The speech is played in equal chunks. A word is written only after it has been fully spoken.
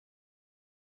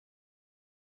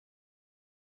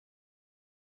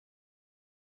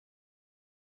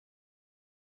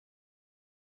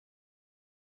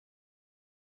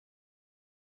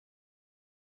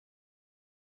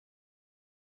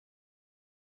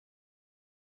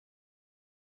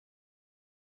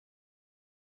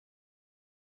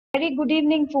very good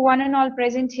evening for one and all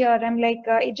present here. I'm like,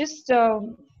 it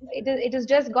has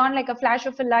just gone like a flash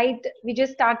of a light. We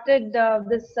just started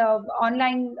this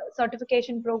online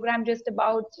certification program just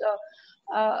about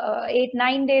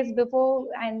 8-9 days before,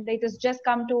 and it has just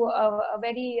come to a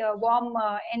very warm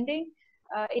ending.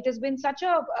 It has been such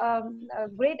a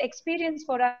great experience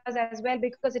for us as well,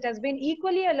 because it has been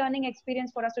equally a learning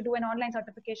experience for us to do an online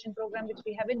certification program, which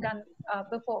we haven't done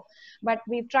before. But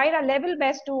we've tried our level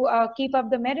best to keep up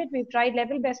the merit. We've tried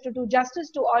level best to do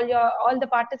justice to all the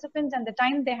participants and the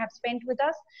time they have spent with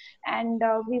us. And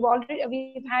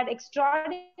we've had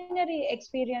extraordinary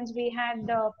experience. We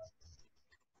had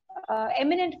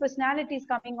eminent personalities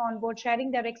coming on board, sharing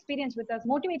their experience with us,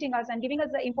 motivating us, and giving us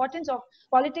the importance of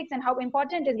politics and how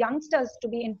important it is youngsters to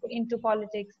be into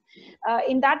politics.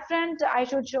 In that front, I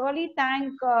should surely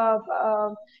thank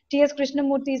T S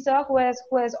Krishnamurthy sir, who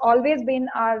has always been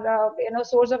our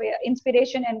source of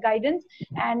inspiration and guidance.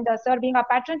 And sir, being our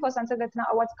patron for Sansad Ratna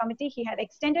Awards Committee, he had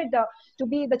extended to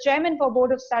be the chairman for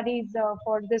Board of Studies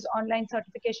for this online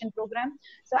certification program.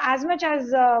 So as much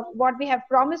as what we have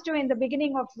promised you in the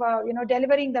beginning of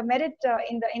delivering the merit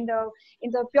in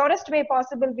the purest way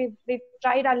possible, we've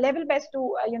tried our level best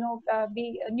to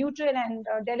be neutral and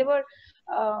deliver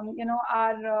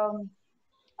our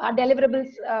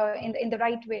deliverables in the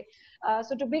right way.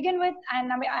 So to begin with,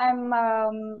 and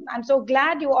I'm so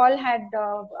glad you all had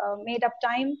made up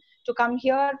time to come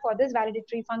here for this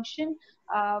valedictory function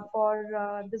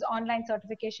for this online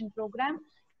certification program.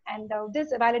 And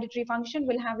this valedictory function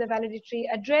will have the valedictory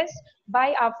address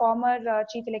by our former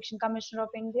Chief Election Commissioner of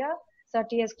India, Sir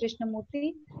T S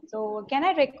Krishnamurthy. So can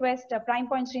I request Prime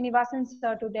Point Srinivasan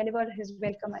sir to deliver his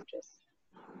welcome address?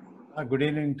 Good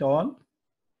evening to all.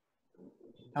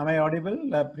 Am I audible,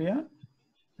 Priya?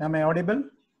 Am I audible?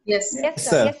 Yes, yes,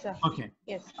 sir. Yes, sir. Okay.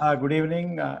 Yes. Good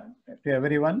evening to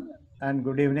everyone, and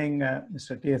good evening,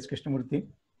 Mr. T S Krishnamurthy.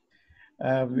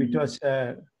 It was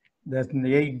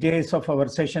the 8 days of our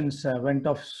sessions went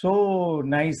off so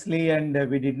nicely, and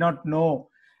we did not know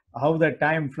how the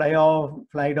time flied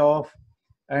off,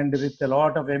 and with a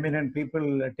lot of eminent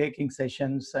people taking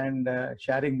sessions and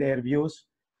sharing their views.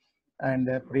 And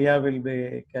Priya will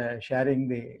be sharing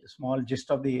the small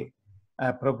gist of the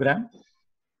program.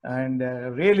 And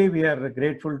really, we are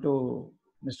grateful to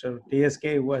Mr. TSK,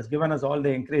 who has given us all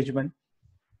the encouragement.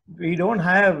 We don't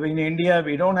have, in India,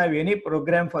 we don't have any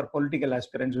program for political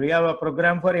aspirants. We have a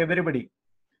program for everybody.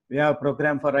 We have a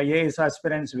program for IAS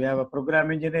aspirants. We have a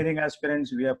program engineering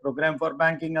aspirants. We have a program for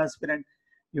banking aspirants.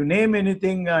 You name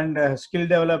anything, and skill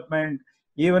development.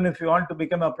 Even if you want to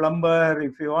become a plumber,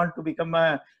 if you want to become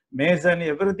a mason,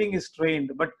 everything is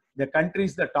trained. But the country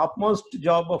is the topmost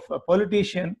job of a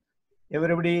politician.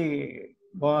 Everybody,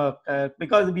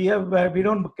 because we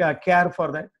don't care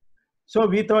for that. So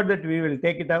we thought that we will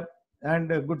take it up, and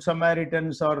good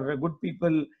Samaritans or good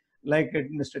people like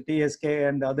Mr. TSK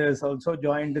and others also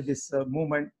joined this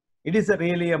movement. It is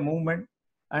really a movement,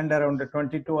 and around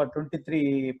 22 or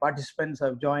 23 participants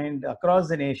have joined across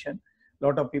the nation. A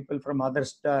lot of people from other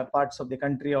parts of the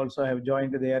country also have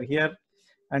joined. They are here,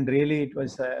 and really it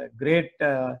was a great,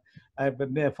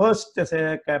 first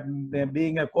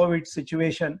being a COVID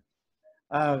situation.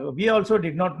 We also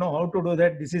did not know how to do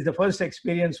that. This is the first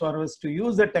experience for us to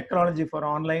use the technology for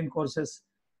online courses,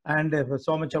 and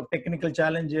so much of technical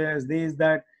challenges,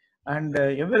 that, and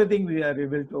everything we are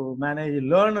able to manage,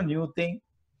 learn a new thing.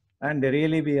 And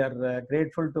really we are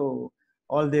grateful to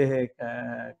all the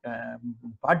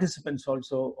participants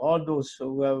also, all those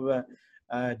who have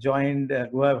joined,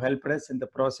 who have helped us in the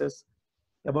process.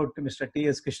 About Mr. T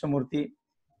S Krishnamurthy,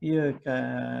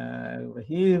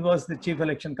 he was the Chief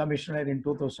Election Commissioner in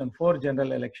 2004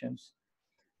 general elections,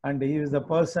 and he is the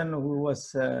person who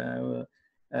was at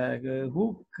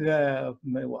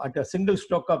a single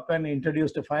stroke up and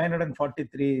introduced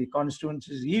 543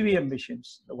 constituencies EVM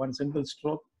machines, the one single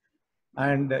stroke.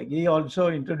 And he also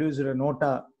introduced a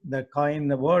nota, the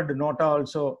word nota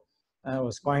also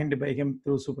was coined by him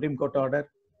through Supreme Court order.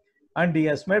 And he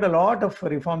has made a lot of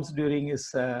reforms during his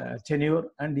tenure.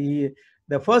 And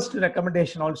the first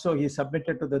recommendation also he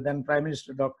submitted to the then Prime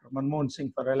Minister Dr. Manmohan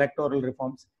Singh for electoral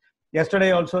reforms.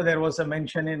 Yesterday also there was a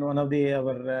mention in one of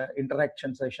our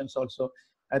interaction sessions also.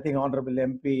 I think Honorable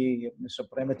MP Mr.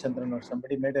 Premachandran or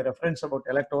somebody made a reference about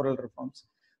electoral reforms.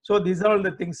 So these are all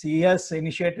the things he has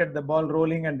initiated the ball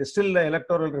rolling, and still the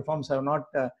electoral reforms have not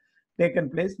taken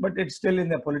place, but it's still in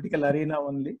the political arena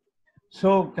only.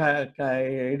 So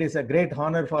it is a great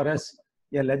honor for us.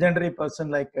 A legendary person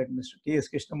like Mr. T S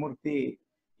Krishnamurthy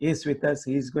is with us.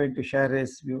 He is going to share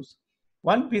his views.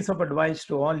 One piece of advice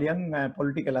to all young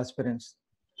political aspirants.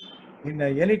 in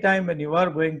any time when you are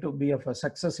going to be of a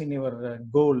success in your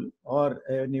goal, or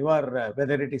when you are,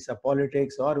 whether it is a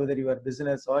politics or whether you are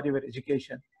business or your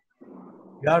education,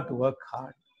 you have to work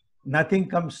hard. Nothing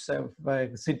comes by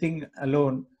sitting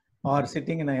alone or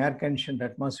sitting in an air-conditioned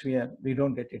atmosphere. We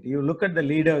don't get it. You look at the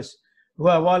leaders who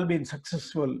have all been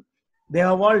successful. They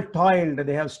have all toiled.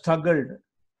 They have struggled.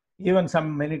 Even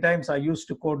many times I used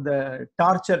to quote the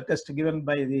torture test given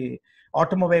by the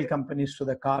automobile companies to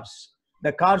the cars.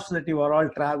 The cars that you are all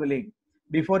traveling,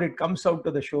 before it comes out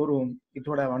to the showroom, it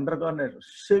would have undergone a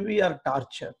severe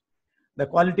torture. The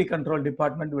quality control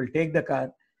department will take the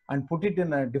car and put it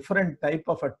in a different type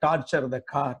of a torture. The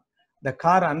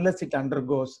car, unless it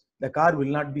undergoes, the car will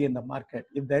not be in the market.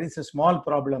 If there is a small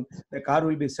problem, the car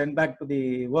will be sent back to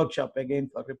the workshop again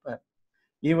for repair.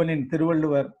 Even in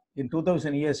Thiruvalluvar, in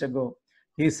 2000 years ago,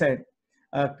 he said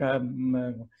that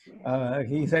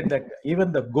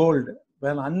even the gold,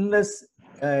 well, unless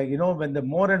when the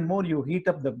more and more you heat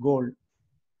up the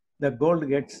gold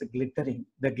gets glittering.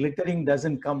 The glittering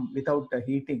doesn't come without the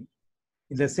heating.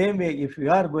 In the same way, if you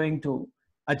are going to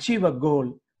achieve a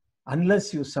goal,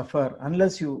 unless you suffer,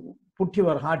 unless you put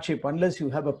your hardship, unless you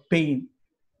have a pain,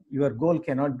 your goal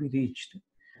cannot be reached.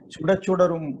 That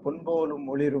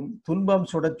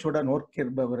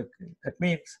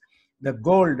means the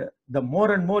gold, the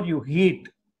more and more you heat,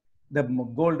 the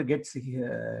gold gets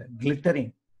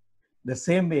glittering. The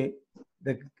same way,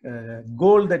 the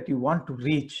goal that you want to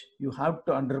reach, you have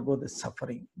to undergo the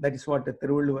suffering. That is what the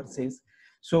Thiruvalluvar says.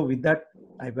 So with that,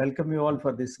 I welcome you all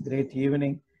for this great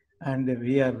evening, and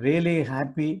we are really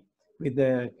happy with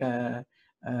the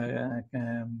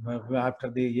after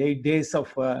the 8 days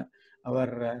of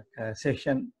our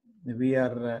session. We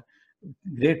are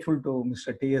grateful to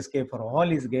Mr. TSK for all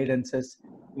his guidances.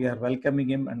 We are welcoming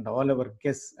him and all our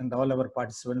guests and all our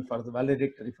participants for the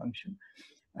valedictory function.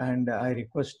 And I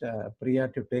request Priya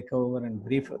to take over and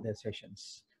brief the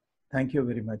sessions. Thank you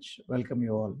very much. Welcome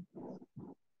you all.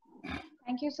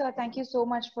 Thank you, sir. Thank you so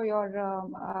much for your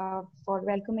for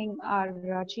welcoming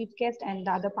our chief guest and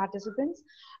the other participants.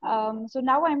 So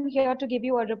now I'm here to give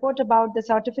you a report about the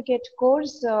certificate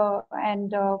course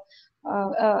and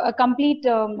a complete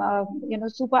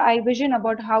supervision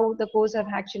about how the course have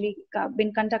actually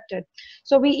been conducted.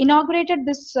 So we inaugurated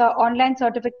this online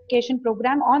certification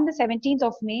program on the 17th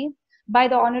of May by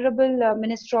the Honorable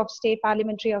Minister of State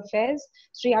Parliamentary Affairs,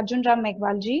 Sri Arjun Ram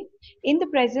Meghwalji, in the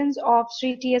presence of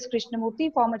Sri T S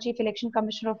Krishnamurthy, former Chief Election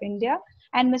Commissioner of India,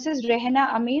 and Mrs.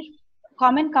 Rehana Amir,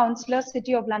 Common Councillor,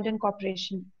 City of London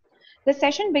Corporation. The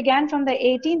session began from the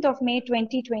 18th of May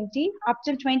 2020 up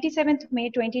till 27th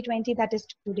May 2020, that is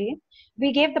today.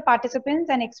 We gave the participants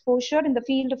an exposure in the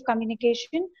field of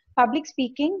communication, public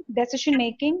speaking, decision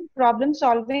making, problem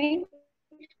solving,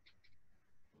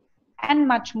 and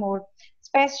much more.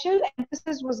 Special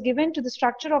emphasis was given to the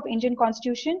structure of Indian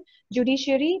Constitution,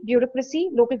 judiciary, bureaucracy,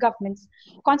 local governments.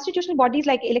 Constitutional bodies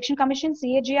like Election Commission,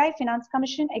 CAGI, Finance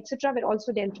Commission, etc. were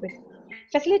also dealt with.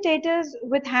 Facilitators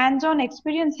with hands-on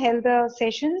experience held the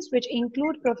sessions, which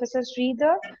include Professor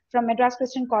Sridhar from Madras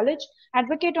Christian College,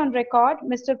 Advocate on Record,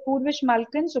 Mr. Purvish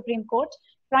Malkan, Supreme Court,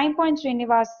 Prime Point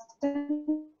Srinivasan,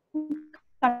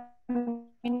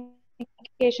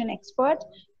 Communication Expert,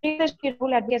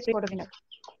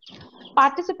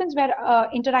 Participants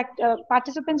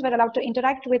were allowed to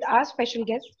interact with our special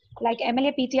guests like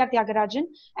MLA PTR Tyagarajan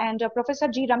and Professor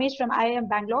G. Ramesh from IIM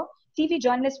Bangalore, TV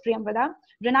journalist Priyamvada,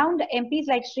 renowned MPs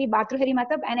like Sri Bhartrihari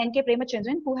Matab and NK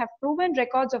Premachandran, who have proven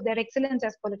records of their excellence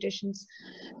as politicians.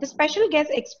 The special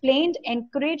guests explained,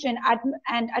 encouraged,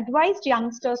 and advised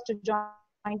youngsters to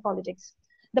join politics.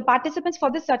 The participants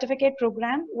for this certificate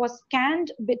program was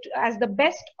scanned as the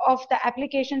best of the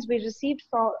applications we received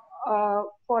for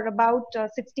about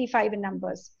 65 in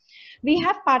numbers. We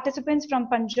have participants from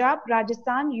Punjab,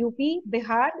 Rajasthan, UP,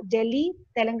 Bihar, Delhi,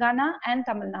 Telangana, and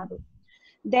Tamil Nadu.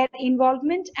 Their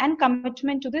involvement and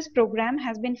commitment to this program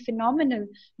has been phenomenal,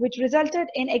 which resulted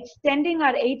in extending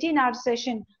our 18-hour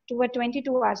session to a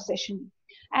 22-hour session.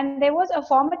 And there was a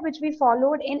format which we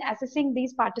followed in assessing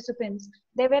these participants.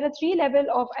 There were a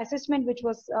 3-level of assessment which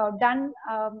was done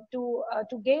to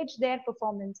gauge their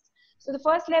performance. So the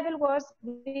first level was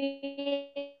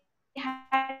we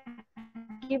had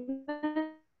given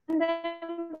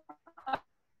them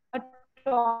a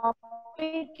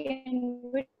topic in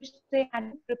which they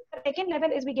had. The second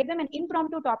level is we gave them an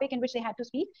impromptu topic in which they had to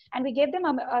speak, and we gave them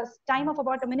a time of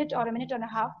about a minute or a minute and a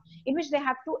half in which they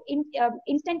have to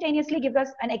instantaneously give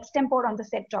us an extempore on the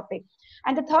said topic.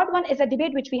 And the third one is a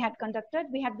debate which we had conducted.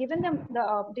 We had given them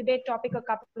the debate topic a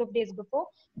couple of days before.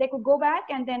 They could go back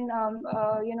and then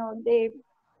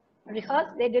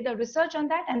rehearsed, they did a research on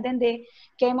that, and then they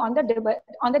came on the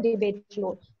debate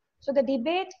floor. So the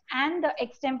debate and the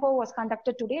extempo was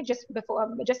conducted today, just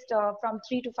from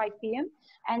 3 to 5 p.m.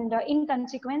 And in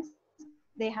consequence,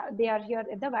 they are here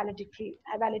at the valedictory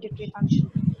function.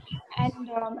 And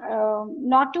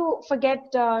not to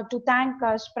forget to thank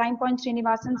Prime Point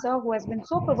Srinivasan sir, who has been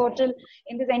so pivotal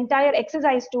in this entire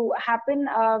exercise to happen.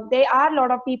 There are a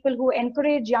lot of people who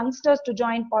encourage youngsters to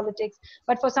join politics,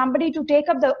 but for somebody to take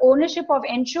up the ownership of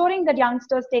ensuring that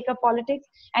youngsters take up politics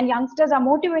and youngsters are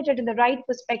motivated in the right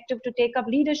perspective to take up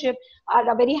leadership are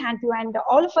a very hand to. And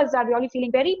all of us are really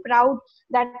feeling very proud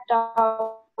that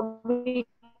we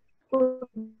could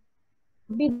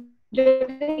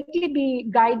directly be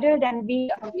guided and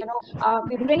be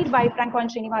trained by Prime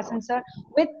Point Srinivasan sir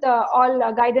with all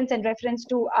guidance and reference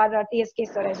to our TSK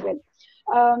sir as well.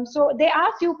 So there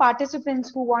are few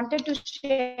participants who wanted to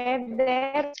share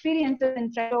their experiences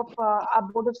in front of our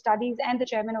Board of Studies and the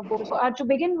Chairman of Board. So, to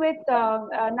begin with,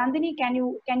 Nandini, can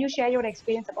you share your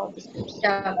experience about this course?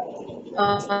 Yeah.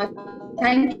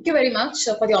 Thank you very much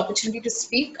for the opportunity to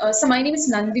speak. So my name is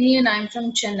Nandini and I'm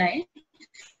from Chennai.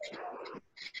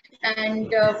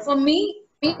 And for me,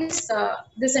 this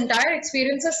entire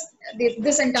experience has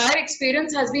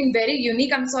been very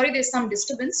unique. I'm sorry, there's some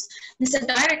disturbance. This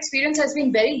entire experience has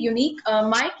been very unique.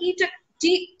 My key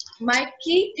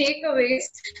takeaways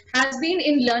has been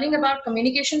in learning about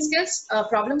communication skills,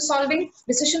 problem solving,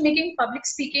 decision making, public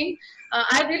speaking.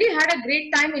 I really had a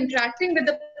great time interacting with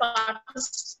the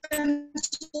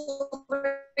participants.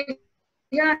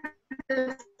 Yeah,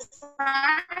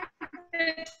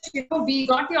 we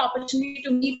got the opportunity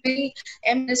to meet many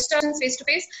ministers face to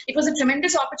face. It was a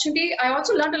tremendous opportunity. I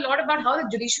also learned a lot about how the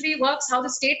judiciary works, how the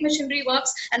state machinery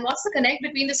works, and what's the connect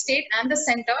between the state and the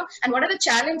center, and what are the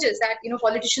challenges that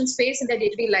politicians face in their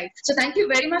day-to-day life. So thank you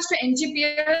very much to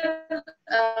NGPL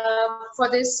for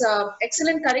this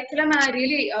excellent curriculum, and I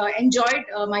really enjoyed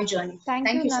my journey.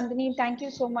 Thank you, Nandini. Thank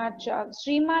you so much.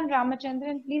 Sriman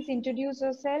Ramachandran, please introduce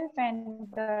yourself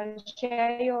and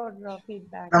share your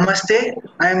feedback. Namaste.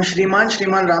 I am Shriman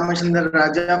Ramachandran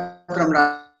Raja from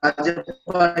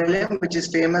Rajapalayam, which is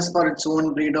famous for its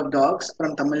own breed of dogs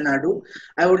from Tamil Nadu.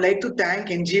 I would like to thank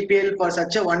NGPL for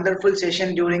such a wonderful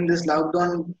session during this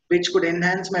lockdown, which could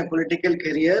enhance my political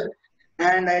career.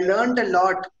 And I learned a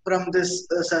lot from this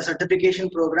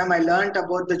certification program. I learned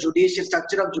about the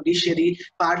structure of judiciary,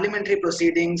 parliamentary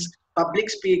proceedings, public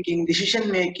speaking,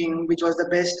 decision making, which was the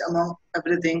best among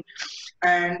everything.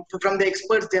 And from the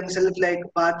experts themselves, like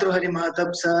Bhartrihari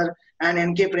Mahatab sir and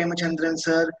N.K. Premachandran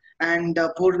sir and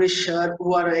Purvish sir,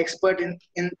 who are expert in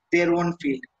their own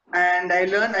field. And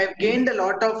I've gained a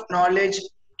lot of knowledge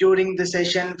during the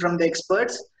session from the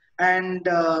experts. And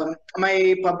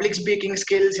my public speaking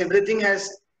skills, everything has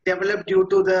developed due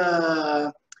to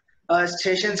the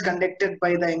sessions conducted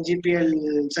by the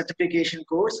NGPL certification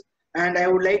course. And I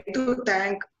would like to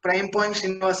thank Prime Point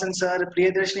Srinivasan sir,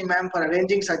 Priyadarshini ma'am for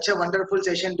arranging such a wonderful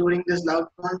session during this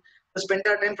lockdown to spend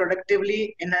our time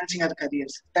productively enhancing our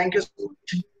careers. Thank you so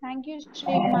much. Thank you,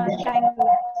 Sriman. Thank you.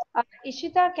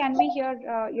 Ishita, can we hear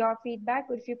your feedback?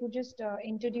 If you could just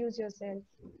introduce yourself.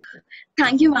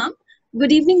 Thank you, ma'am.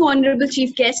 Good evening, Honorable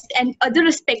Chief Guest and other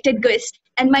respected guests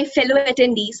and my fellow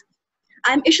attendees.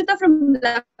 I'm Ishita from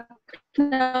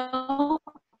Lucknow,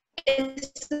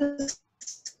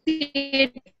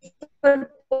 for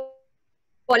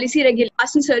Policy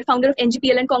Regulation, sir, founder of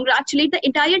NGPL, and congratulate the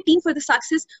entire team for the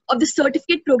success of the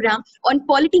certificate program on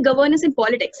polity, governance and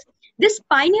politics. This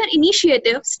pioneer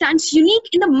initiative stands unique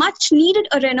in the much needed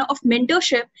arena of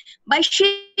mentorship by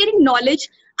sharing knowledge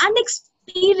and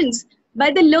experience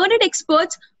by the learned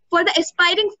experts for the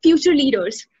aspiring future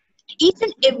leaders. Each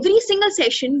and every single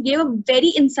session gave a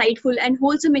very insightful and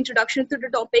wholesome introduction to the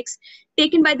topics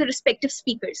taken by the respective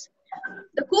speakers.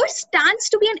 The course stands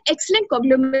to be an excellent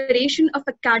conglomeration of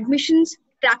academicians,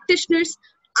 practitioners,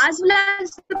 as well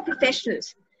as the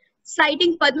professionals.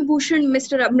 Citing Padma Bhushan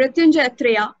Mr. Mrityunjay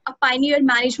Atreya, a pioneer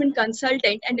management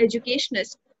consultant and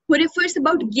educationist, who refers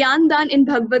about Gyan Dan in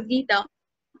Bhagavad Gita,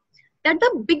 that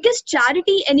the biggest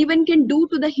charity anyone can do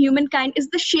to the humankind is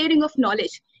the sharing of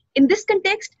knowledge. In this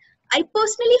context, I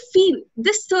personally feel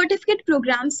this certificate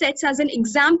program sets as an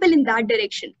example in that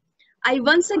direction. I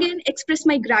once again express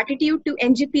my gratitude to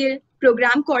NGPL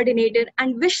program coordinator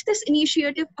and wish this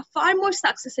initiative a far more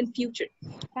success in future.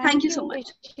 Thank you so much.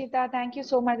 Ishita, thank you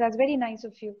so much. That's very nice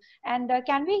of you. And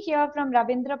can we hear from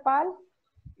Ravindra Pal?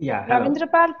 Yeah. Hello.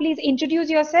 Ravindra Pal, please introduce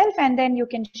yourself and then you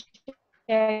can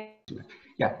share.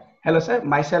 Yeah. Hello, sir.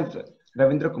 Myself,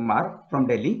 Ravindra Kumar from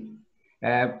Delhi.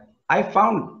 I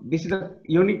found this is a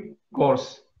unique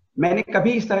course मैंने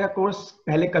कभी इस तरह का course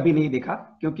पहले कभी नहीं देखा,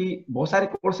 क्योंकि बहुत सारे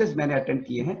कोर्सेज मैंने अटेंड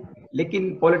किए हैं,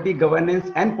 लेकिन पॉलिटी,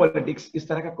 गवर्नेंस एंड पॉलिटिक्स इस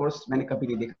तरह का कोर्स मैंने कभी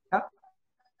नहीं देखा.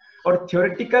 और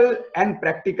theoretical and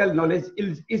practical knowledge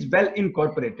is well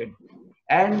incorporated,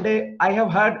 and I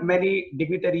have heard many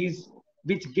dignitaries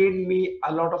which gained me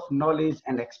a lot of knowledge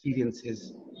and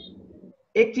experiences.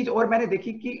 एक चीज और मैंने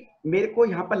देखी कि मेरे को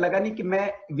यहाँ पर लगा नहीं कि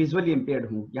मैं विजुअली इम्पेयर्ड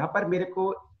हूँ. यहाँ पर मेरे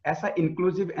को ऐसा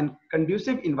इंक्लूसिव एंड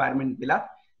कंड्यूसिव इन्वायरमेंट मिला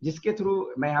जिसके थ्रू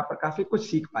मैं यहाँ पर काफी कुछ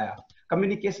सीख पाया.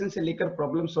 कम्युनिकेशन से लेकर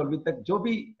प्रॉब्लम सॉल्विंग तक जो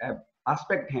भी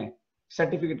एस्पेक्ट हैं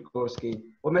सर्टिफिकेट कोर्स के,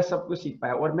 वो मैं सब कुछ सीख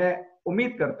पाया. और मैं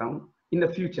उम्मीद करता हूँ इन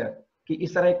द फ्यूचर कि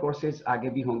इस तरह के कोर्सेज आगे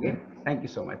भी होंगे. Thank you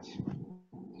so much.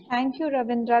 Thank you,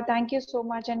 Ravindra. Thank you so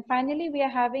much. And finally, we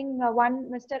are having one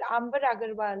Mr. Amber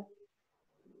Agarwal.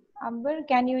 Amber,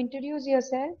 can you introduce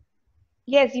yourself?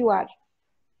 Yes, you are.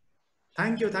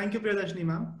 Thank you, Priyadarshini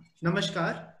ma'am.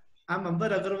 Namaskar. I'm Amber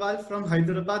Agarwal from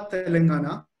Hyderabad,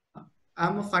 Telangana.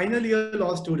 I'm a final year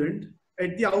law student.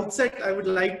 At the outset, I would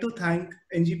like to thank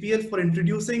NGPL for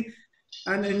introducing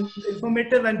an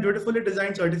informative and beautifully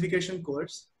designed certification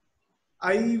course.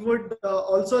 I would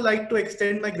also like to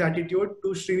extend my gratitude to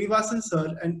Srinivasan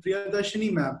sir and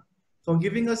Priyadarshini ma'am for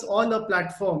giving us all a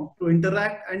platform to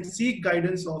interact and seek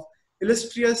guidance of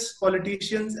illustrious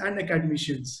politicians and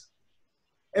academicians.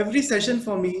 Every session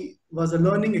for me was a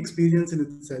learning experience in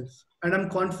itself, and I'm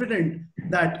confident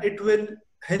that it will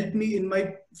help me in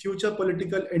my future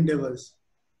political endeavors.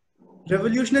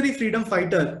 Revolutionary freedom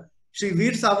fighter Shri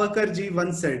Veer Savarkar ji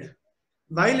once said,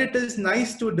 "While it is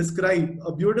nice to describe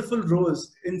a beautiful rose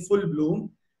in full bloom,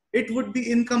 it would be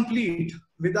incomplete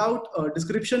without a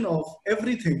description of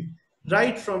everything,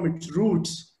 right from its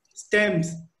roots,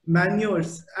 stems,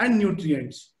 manures, and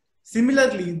nutrients."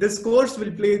 Similarly, this course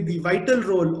will play the vital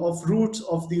role of roots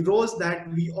of the rose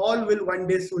that we all will one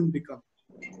day soon become.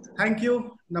 Thank you.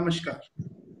 Namaskar.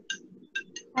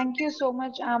 Thank you so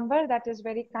much, Amber. That is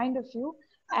very kind of you.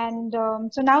 And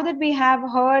so now that we have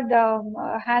heard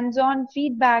hands-on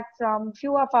feedback from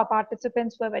few of our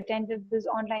participants who have attended this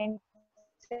online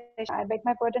session, I beg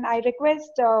my pardon, I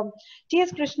request T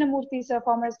S Krishnamurthy, sir,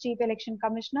 former Chief Election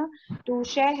Commissioner, to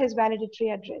share his valedictory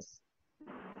address.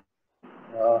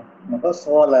 First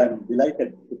of all, I am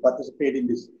delighted to participate in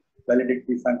this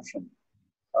valedictory function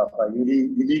of a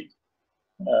unique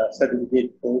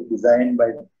certificate course designed by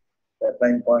the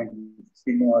Prime Point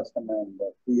Srinivasan and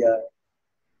Priya.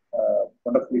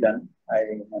 Wonderfully done. I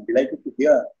am delighted to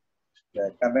hear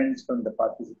the comments from the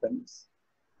participants.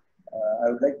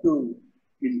 I would like to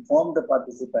inform the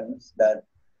participants that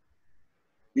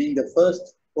being the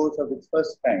first course of its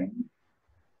first kind,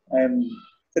 I am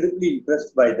terribly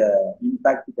impressed by the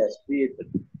impact it has created.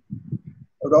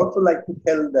 I would also like to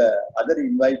tell the other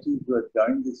invitees who have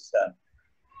joined this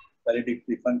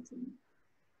valedictory function,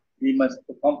 we must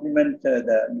compliment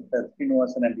Mr.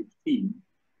 Srinivasan and his team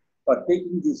for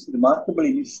taking this remarkable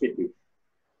initiative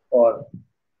for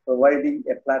providing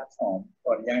a platform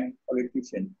for young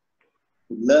politicians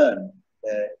to learn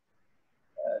the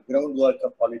groundwork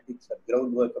of politics and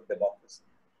groundwork of democracy.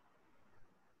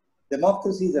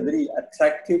 Democracy is a very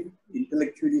attractive,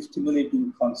 intellectually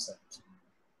stimulating concept.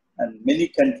 And many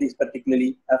countries,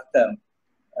 particularly after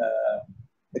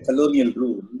the colonial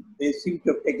rule, they seem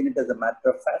to have taken it as a matter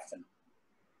of fashion,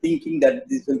 thinking that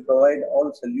this will provide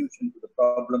all solutions to the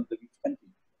problems of each country.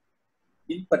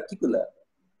 In particular,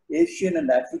 Asian and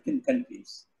African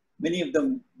countries, many of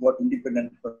them got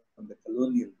independent from the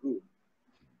colonial rule.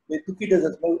 They took it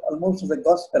as almost as a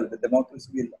gospel that democracy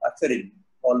will usher in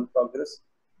all progress,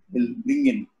 will bring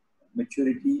in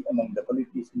maturity among the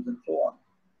politicians and so on.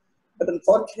 But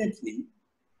unfortunately,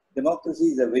 democracy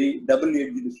is a very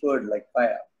double-edged sword like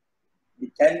fire.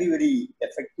 It can be very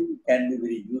effective, it can be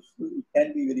very useful, it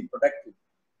can be very productive,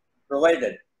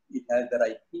 provided it has the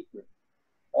right people.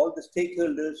 All the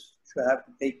stakeholders should have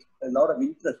to take a lot of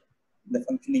interest in the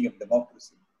functioning of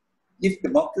democracy. If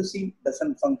democracy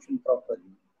doesn't function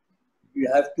properly, you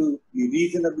have to be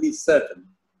reasonably certain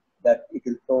that it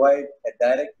will provide a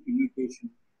direct invitation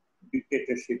to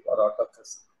dictatorship or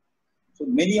autocracy. So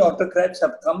many autocrats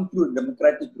have come through a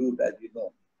democratic route, as you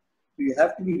know. So you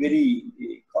have to be very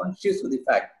conscious of the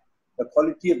fact the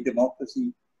quality of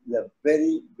democracy is a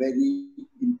very, very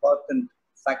important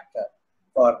factor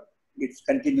for its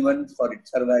continuance, for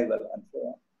its survival, and so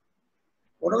on.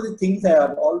 One of the things I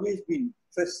have always been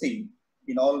stressing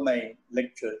in all my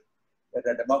lectures, that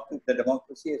the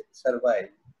democracy has to survive,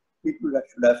 people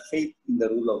should have faith in the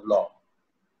rule of law.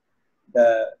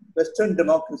 The Western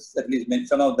democracies, at least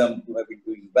some of them who have been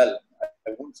doing well,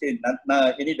 I won't say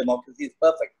any democracy is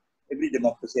perfect. Every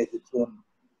democracy has its own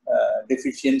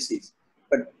deficiencies.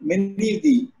 But many of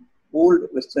the old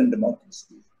Western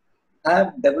democracies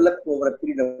have developed over a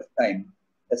period of time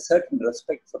a certain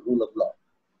respect for rule of law.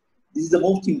 This is the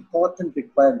most important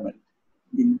requirement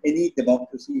in any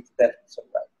democracy if it has to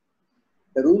survive.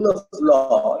 The rule of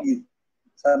law is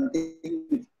something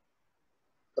which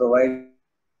provides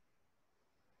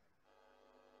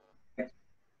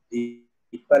the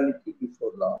equality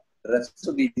before law. The rest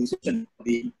of the decision of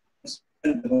the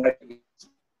democratic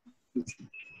institution.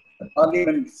 The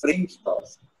parliament frames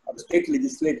laws, or the state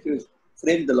legislatures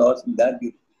frame the laws in their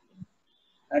view.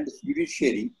 And the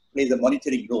judiciary plays a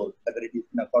monitoring role, whether it is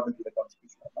in accordance with the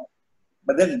constitution or not.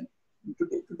 But then,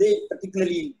 today,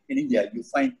 particularly in India, you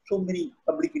find so many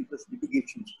public interest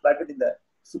litigations started in the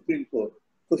Supreme Court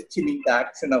questioning the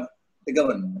action of the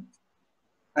government.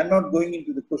 I'm not going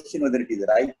into the question whether it is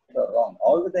right or wrong.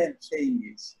 All that I am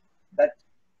saying is that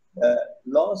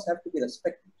laws have to be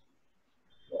respected.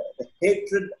 The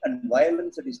hatred and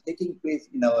violence that is taking place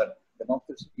in our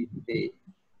democracy today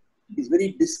is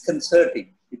very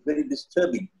disconcerting. It's very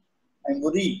disturbing. I'm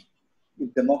worried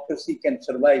if democracy can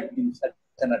survive in such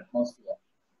an atmosphere.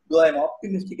 Though I'm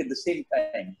optimistic at the same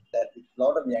time that with a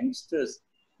lot of youngsters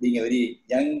being a very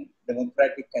young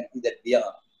democratic country that we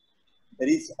are, there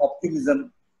is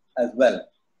optimism as well.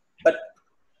 But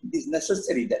it is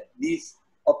necessary that these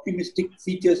optimistic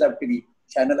features have to be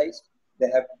channelized, they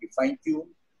have to be fine-tuned,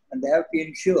 and they have to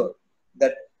ensure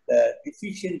that the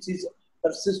deficiencies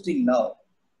persisting now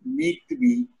need to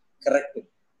be corrected.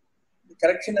 The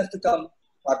correction has to come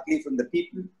partly from the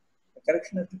people, the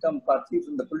correction has to come partly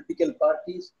from the political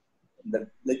parties, the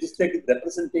legislative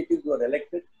representatives who are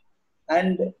elected,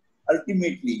 and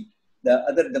ultimately the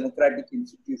other democratic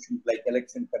institutions like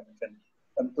Election Commission,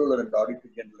 Comptroller and Auditor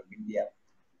General of India,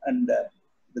 and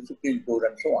the Supreme Court,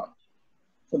 and so on.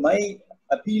 So my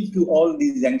appeal to all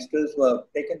these youngsters who have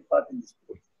taken part in this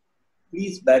course,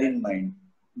 please bear in mind,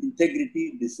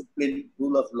 integrity, discipline,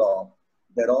 rule of law,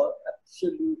 they're all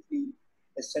absolutely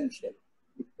essential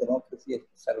if democracy has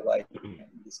to survive in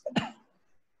this country.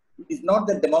 It is not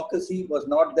that democracy was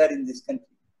not there in this country.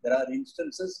 There are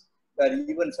instances where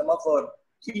even some of our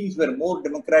kings were more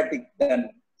democratic than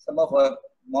some of our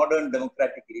modern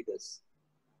democratic leaders.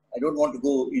 I don't want to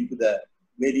go into the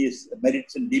various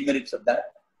merits and demerits of that,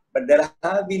 but there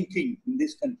have been kings in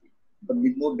this country who have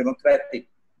been more democratic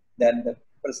than the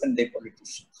present day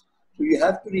politicians. So you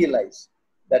have to realize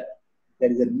that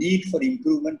there is a need for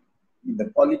improvement in the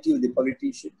quality of the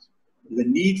politicians. There is a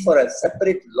need for a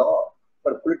separate law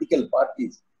for political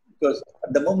parties, because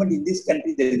at the moment in this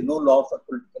country there is no law for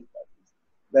political parties,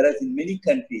 whereas in many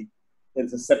countries there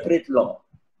is a separate law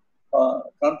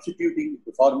constituting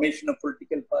the formation of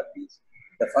political parties,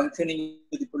 the functioning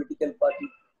of the political party,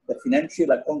 the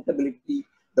financial accountability,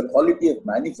 the quality of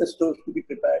manifestos to be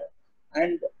prepared,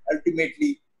 and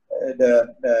ultimately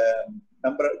the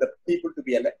number of the people to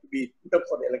be elected, to be put up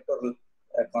for the electoral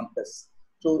contests.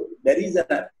 So there is an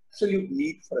absolute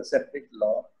need for a separate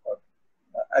law for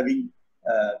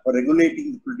for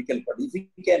regulating the political party. If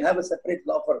we can have a separate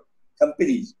law for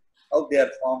companies, how they are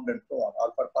formed and so on,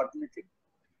 or for partnership,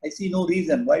 I see no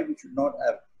reason why we should not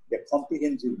have a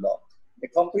comprehensive law. A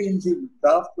comprehensive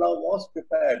draft law was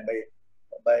prepared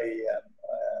by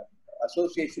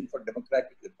Association for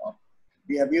Democratic Reform.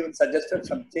 We have even suggested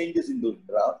some changes in those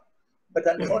drafts, but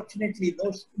unfortunately,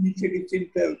 those initiatives seem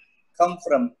to have come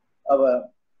from our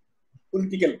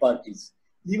political parties.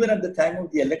 Even at the time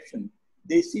of the election,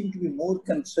 they seem to be more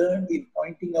concerned in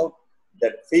pointing out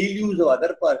the failures of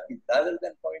other parties rather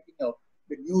than pointing out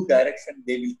the new direction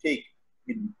they will take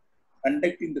in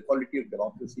conducting the quality of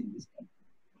democracy in this country.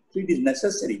 So it is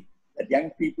necessary that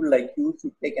young people like you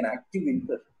should take an active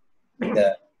interest in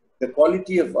the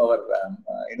quality of our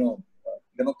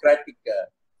democratic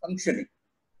functioning.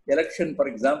 The election, for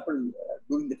example,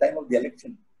 during the time of the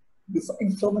election, you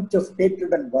find so much of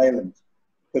hatred and violence.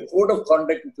 The code of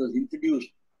conduct which was introduced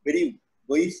very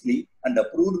wisely and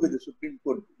approved by the Supreme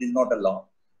Court is not a law.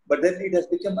 But then it has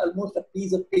become almost a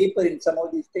piece of paper in some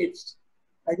of these states.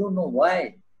 I don't know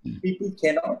why people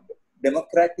cannot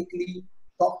democratically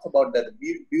talk about their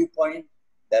viewpoint,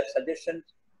 their suggestions,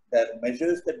 their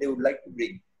measures that they would like to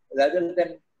bring, rather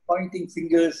than pointing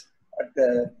fingers at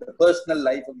the personal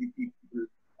life of the people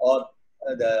or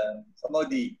some of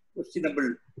the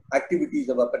questionable activities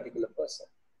of a particular person.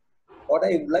 What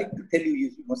I would like to tell you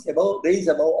is you must raise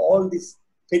above all these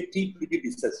petty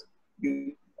prejudices.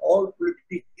 All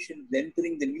politicians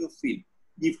entering the new field,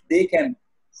 if they can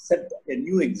set a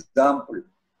new example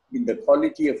in the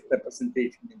quality of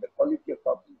representation, in the quality of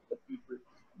talking to the people,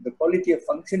 in the quality of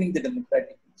functioning the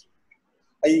democratic institution.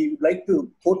 I would like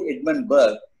to quote Edmund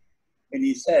Burke when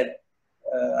he said,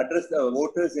 addressed the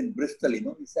voters in Bristol,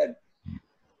 he said,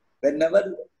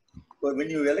 when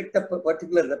you elect a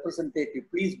particular representative,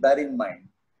 please bear in mind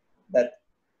that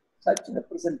such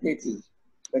representatives,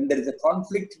 when there is a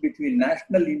conflict between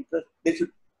national interest, they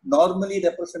should normally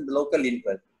represent the local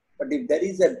interest. But if there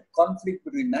is a conflict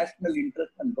between national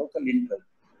interest and local interest,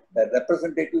 the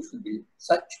representatives should be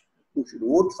such who should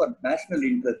vote for national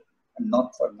interest and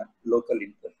not for local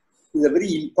interest. It is a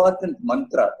very important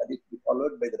mantra that is to be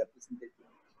followed by the representative.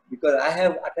 Because I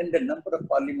have attended a number of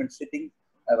parliament sittings,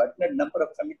 I have attended a number of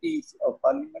committees of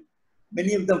parliament.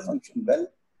 Many of them function well,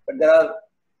 but there are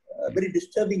very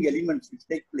disturbing elements which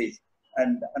take place.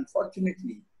 And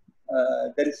unfortunately,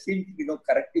 there seems to be no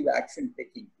corrective action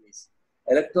taking place.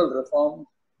 Electoral reform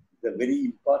is a very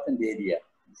important area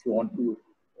if you want to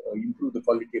improve the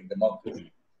quality of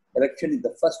democracy. Election is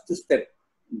the first step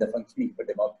in the functioning of a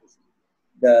democracy.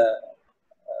 The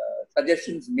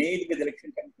suggestions made by the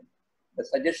election commission, the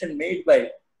suggestion made by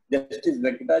Justice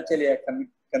Venkatacharya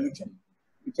Commission,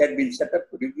 which had been set up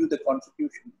to review the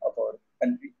constitution of our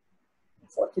country,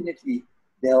 unfortunately,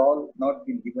 they have all not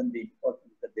been given the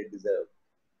importance that they deserve.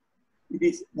 It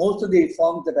is most of the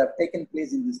reforms that have taken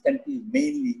place in this country is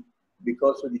mainly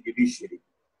because of the judiciary,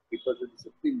 because of the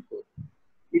Supreme Court.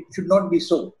 It should not be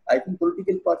so. I think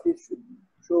political parties should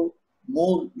show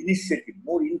more initiative,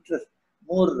 more interest,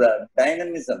 more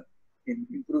dynamism in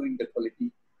improving the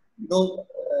quality.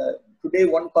 Today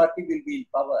one party will be in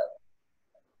power,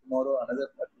 tomorrow another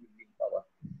party will be in power.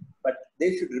 But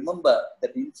they should remember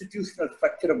that the institutional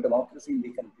structure of democracy in the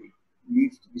country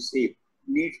needs to be saved,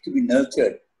 needs to be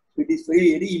nurtured. So it is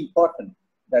very, very important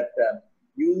that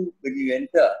when you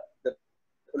enter the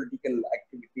political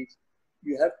activities,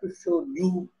 you have to show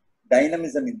new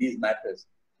dynamism in these matters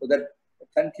so that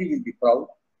the country will be proud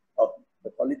of the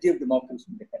quality of democracy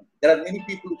in the country. There are many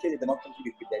people who say that democracy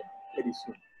will be dead very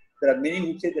soon. There are many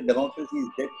who say that democracy is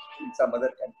dead in some other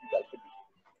countries already.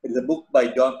 There is a book by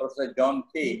Professor John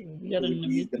Kay, who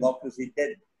is Democracy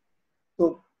Dead.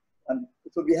 So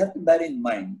we have to bear in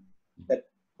mind that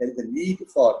there is a need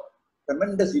for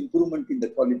tremendous improvement in the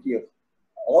quality of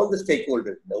all the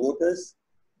stakeholders, the voters,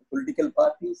 the political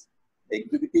parties, the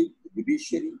executive, the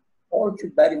judiciary, all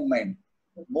should bear in mind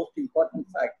the most important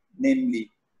fact,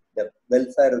 namely the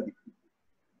welfare of the people.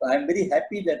 So I am very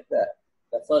happy that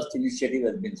the first initiative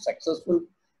has been successful,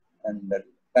 and the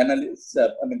panelists,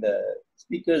 the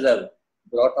speakers have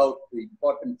brought out the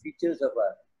important features of a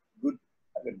good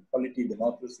quality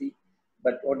democracy.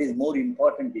 But what is more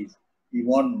important is we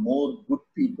want more good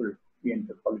people to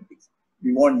enter politics.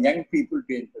 We want young people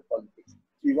to enter politics.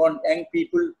 We want young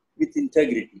people with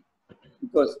integrity.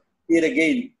 Because here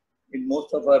again, in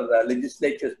most of our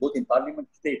legislatures, both in parliament,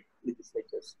 state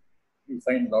legislatures, we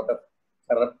find a lot of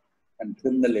corrupt and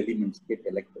criminal elements get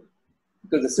elected.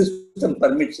 Because the system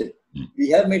permits it. We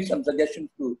have made some suggestions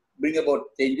to bring about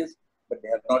changes, but they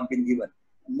have not been given.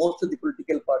 Most of the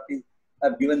political parties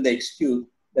have given the excuse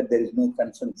that there is no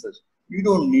consensus. You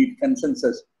don't need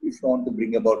consensus if you want to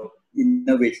bring about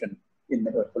innovation in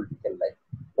our political life.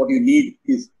 What you need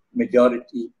is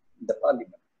majority in the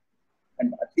parliament.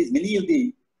 And at least many of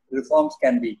the reforms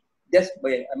can be just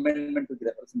by amendment to the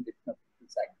Representation of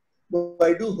People's Act. So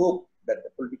I do hope that the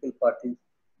political parties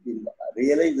will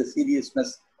realize the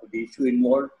seriousness of the issue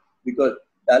involved, because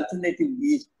the alternative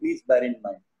is, please bear in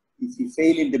mind, if we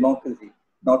fail in democracy,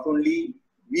 not only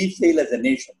we fail as a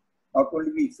nation, not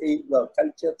only we fail, our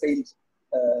culture fails,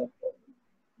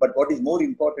 but what is more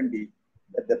important is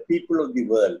that the people of the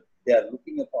world, they are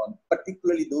looking upon,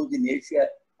 particularly those in Asia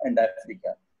and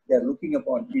Africa, they are looking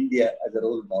upon India as a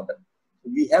role model. So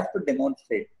we have to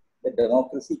demonstrate that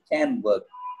democracy can work.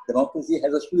 Democracy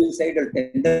has a suicidal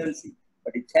tendency,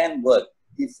 but it can work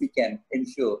if we can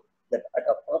ensure that at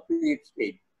appropriate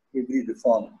stage, every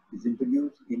reform is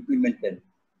introduced, implemented,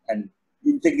 and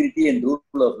integrity and rule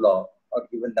of law are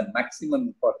given the maximum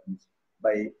importance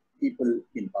by people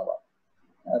in power.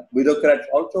 Bureaucrats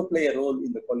also play a role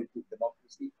in the quality of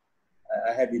democracy.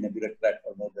 I have been a bureaucrat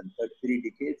for more than 3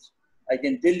 decades. I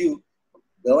can tell you,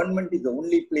 government is the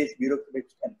only place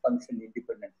bureaucrats can function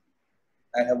independently.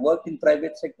 I have worked in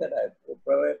private sector, I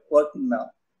have worked in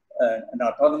an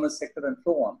autonomous sector and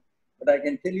so on. But I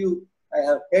can tell you, I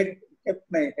have kept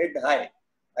my head high.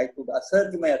 I could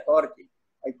assert my authority.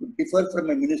 I could differ from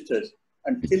my ministers,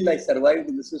 and still I survived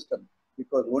in the system,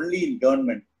 because only in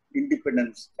government,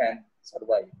 independence can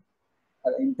survive.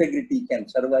 Integrity can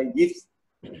survive if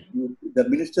the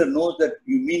minister knows that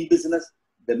you mean business,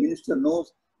 the minister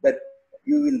knows that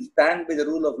you will stand by the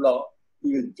rule of law,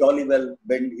 he will jolly well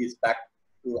bend his back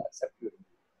to accept you.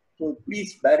 So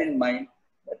please bear in mind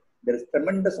that there is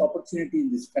tremendous opportunity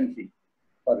in this country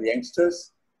for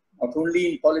youngsters, not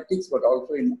only in politics, but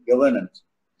also in governance.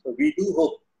 So we do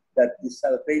hope that this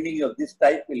training of this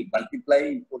type will multiply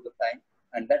in course of time,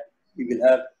 and that we will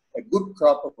have a good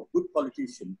crop of a good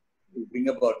politician who will bring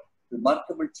about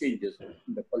remarkable changes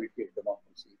in the quality of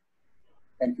democracy.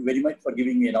 Thank you very much for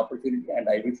giving me an opportunity, and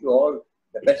I wish you all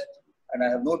the best. And I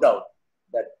have no doubt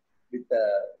that with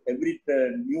every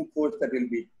new course that will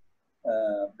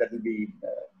be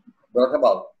brought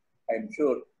about, I am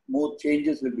sure more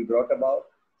changes will be brought about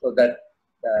so that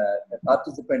the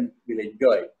participant will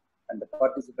enjoy and the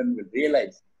participant will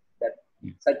realize that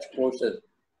such courses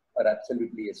are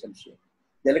absolutely essential.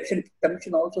 The Election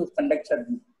Commission also conducts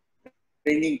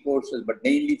training courses, but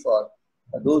mainly for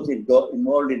those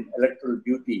involved in electoral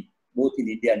duty, both in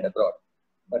India and abroad.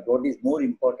 But what is more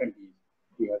important is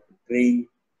we have to train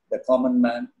the common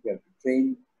man, we have to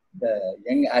train the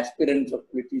young aspirants of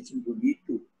politicians who need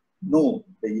to know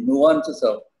the nuances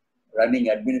of running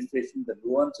administration, the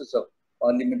nuances of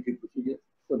parliamentary procedure.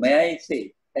 So may I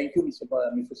say, thank you, Mr.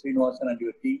 Srinivasan and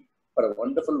your team for a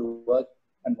wonderful work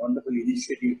and wonderful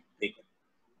initiative taken.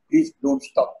 Please don't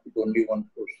stop with only one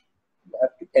course. You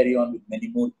have to carry on with many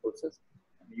more courses.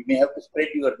 You may have to spread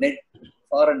your net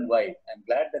far and wide. I'm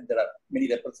glad that there are many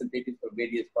representatives from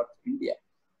various parts of India,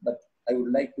 but I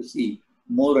would like to see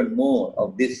more and more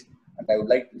of this, and I would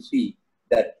like to see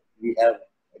that we have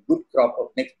a good crop of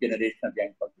next generation of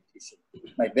young politicians.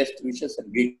 My best wishes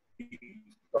and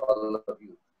greetings to all of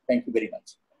you. Thank you very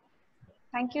much.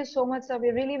 Thank you so much, sir.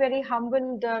 We're really very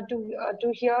humbled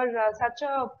to hear such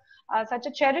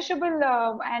a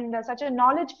cherishable and such a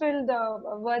knowledge-filled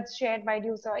words shared by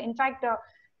you, sir. In fact,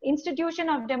 institution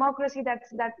of democracy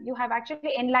that you have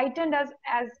actually enlightened us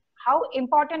as how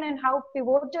important and how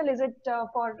pivotal is it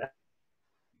for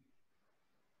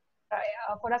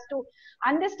us to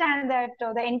understand that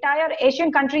the entire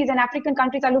Asian countries and African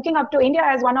countries are looking up to India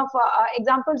as one of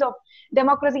examples of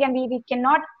democracy, and we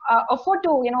cannot afford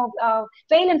to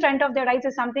fail in front of their eyes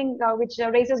is something which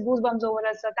raises goosebumps over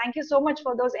us. Thank you so much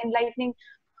for those enlightening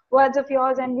words of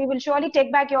yours, and we will surely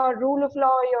take back your rule of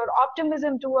law, your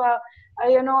optimism to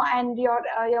and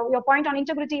your point on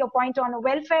integrity, your point on a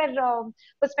welfare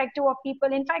perspective of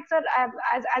people. In fact, sir,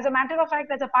 as a matter of fact,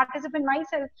 as a participant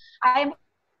myself, I am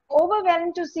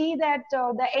overwhelmed to see that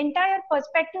the entire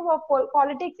perspective of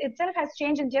politics itself has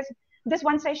changed in just this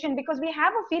one session, because we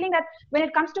have a feeling that when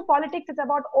it comes to politics, it's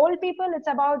about old people, it's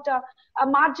about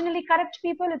marginally corrupt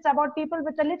people, it's about people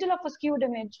with a little of a skewed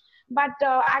image. But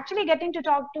actually getting to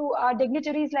talk to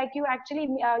dignitaries like you, actually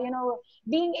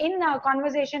being in a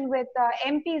conversation with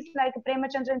MPs like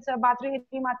Premachandran sir, Bhatri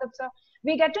Mathab sir,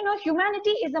 we get to know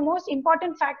humanity is the most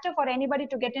important factor for anybody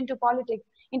to get into politics.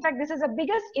 In fact, this is the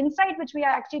biggest insight which we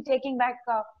are actually taking back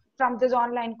from this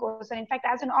online course. And in fact,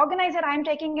 as an organizer, I'm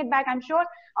taking it back. I'm sure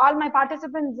all my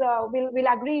participants will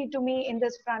agree to me in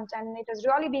this front. And it has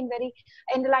really been very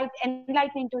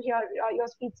enlightening to hear your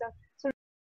speech, sir.